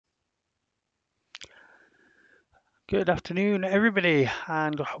Good afternoon, everybody,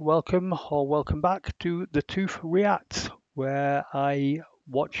 and welcome back to the Tooth Reacts, where I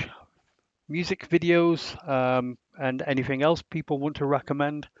watch music videos and anything else people want to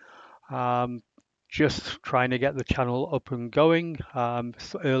recommend. Um, just trying to get the channel up and going.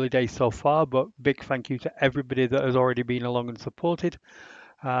 It's early days so far, but big thank you to everybody that has already been along and supported.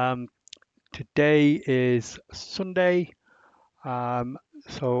 Um, Today is Sunday, um,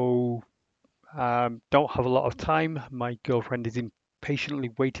 so don't have a lot of time. My girlfriend is impatiently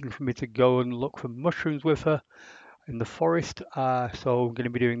waiting for me to go and look for mushrooms with her in the forest. So I'm going to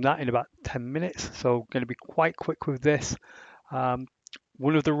be doing that in about 10 minutes. So going to be quite quick with this. Um,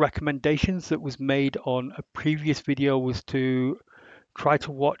 One of the recommendations that was made on a previous video was to try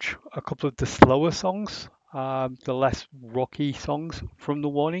to watch a couple of the slower songs, the less rocky songs from the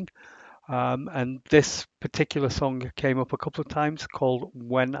warning. And this particular song came up a couple of times called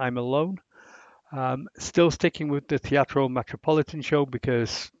When I'm Alone. Still sticking with the Teatro Metropolitan show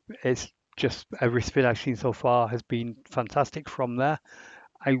because it's just everything I've seen so far has been fantastic from there.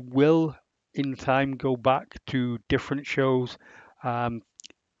 I will, in time, go back to different shows. Um,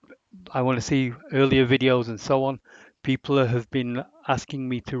 I want to see earlier videos and so on. People have been asking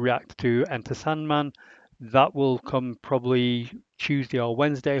me to react to Enter Sandman. That will come probably Tuesday or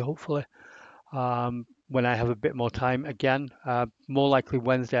Wednesday, hopefully, when I have a bit more time again. More likely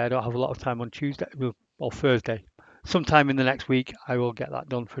Wednesday. I don't have a lot of time on Tuesday or Thursday. Sometime in the next week, I will get that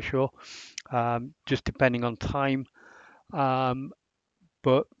done for sure. Just depending on time. Um,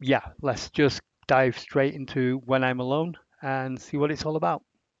 but yeah, let's just dive straight into When I'm Alone and see what it's all about.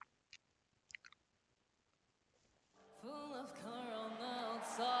 Full of color on the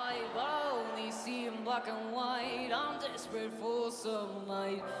outside, but I only see in black and white. I'm desperate for some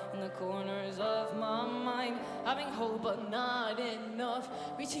light in the corners of my mind. Having hope but not enough,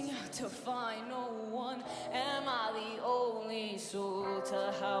 reaching out to find no one. Am I the only soul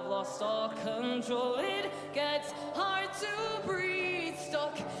to have lost all control? It gets hard to breathe,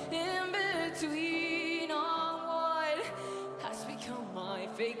 stuck in between on what has become my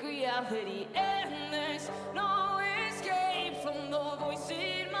fake reality. And there's no escape from the voice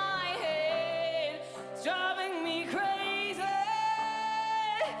in my head. It's driving me crazy.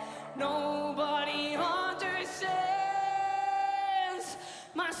 Nobody understands.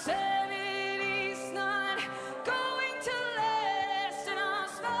 My sanity's not going to last, and I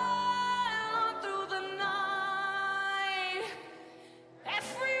smile on through the night.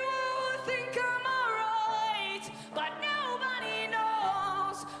 Everyone will think I'm alright, but nobody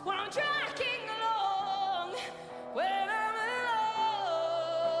knows what I'm tracking along when I'm alone.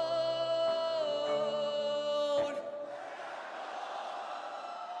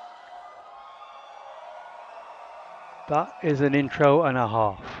 That is an intro and a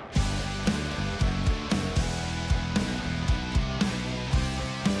half.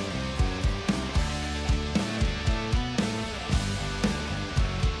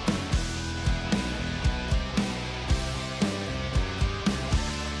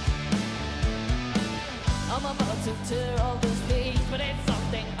 I'm about to tear all this page, but it's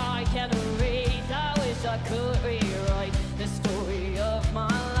something I can't erase. I wish I could rewrite the story of my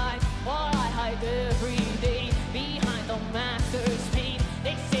life. While I hide every day behind the master's paint.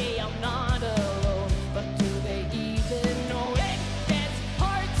 They say I'm not alone, but do they even know it? It's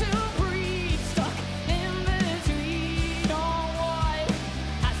hard to breathe, stuck in between on what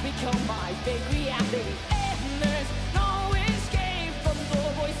has become my fake reality. And there's no escape from the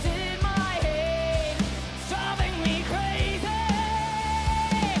voice in my head. It's driving me crazy.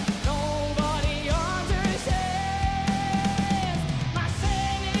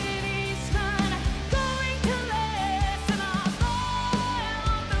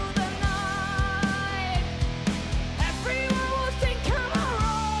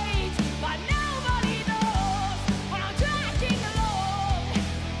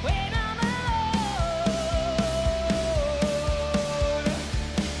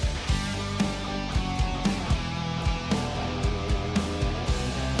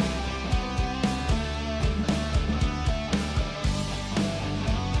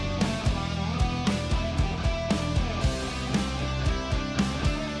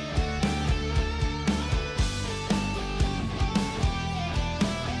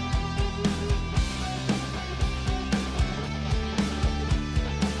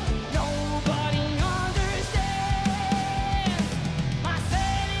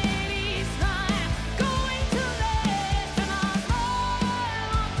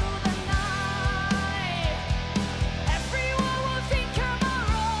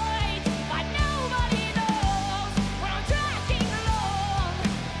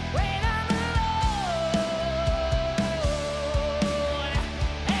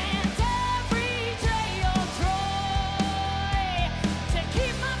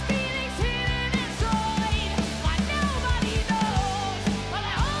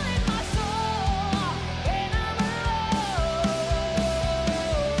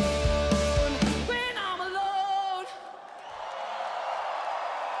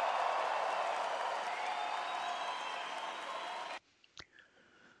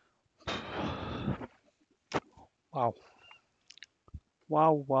 Wow,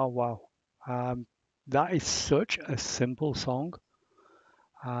 wow, wow, wow. Um, that is such a simple song.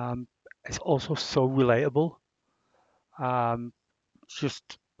 Um, it's also so relatable. Um,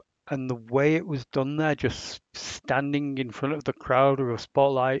 just and the way it was done there, just standing in front of the crowd with a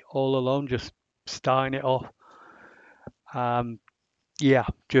spotlight all alone, just starting it off. Um, yeah,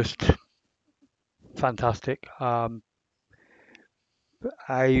 just fantastic. I'm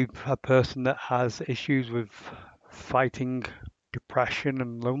a person that has issues with fighting depression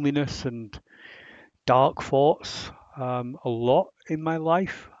and loneliness and dark thoughts a lot in my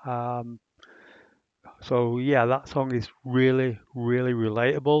life. So yeah, that song is really, really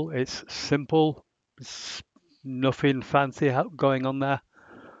relatable. It's simple. It's nothing fancy going on there,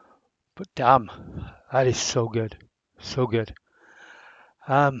 but damn, that is so good, so good.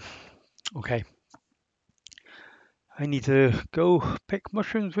 Um, okay, I need to go pick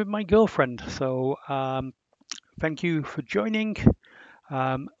mushrooms with my girlfriend. So thank you for joining.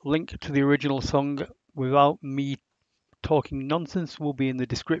 Link to the original song without me talking nonsense will be in the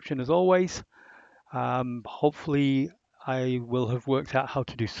description as always. Hopefully, I will have worked out how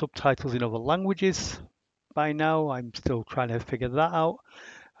to do subtitles in other languages by now. I'm still trying to figure that out.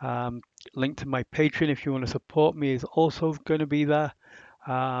 Um, Link to my Patreon if you want to support me is also going to be there.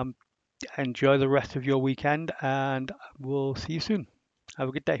 Um, Enjoy the rest of your weekend, and we'll see you soon. Have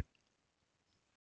a good day.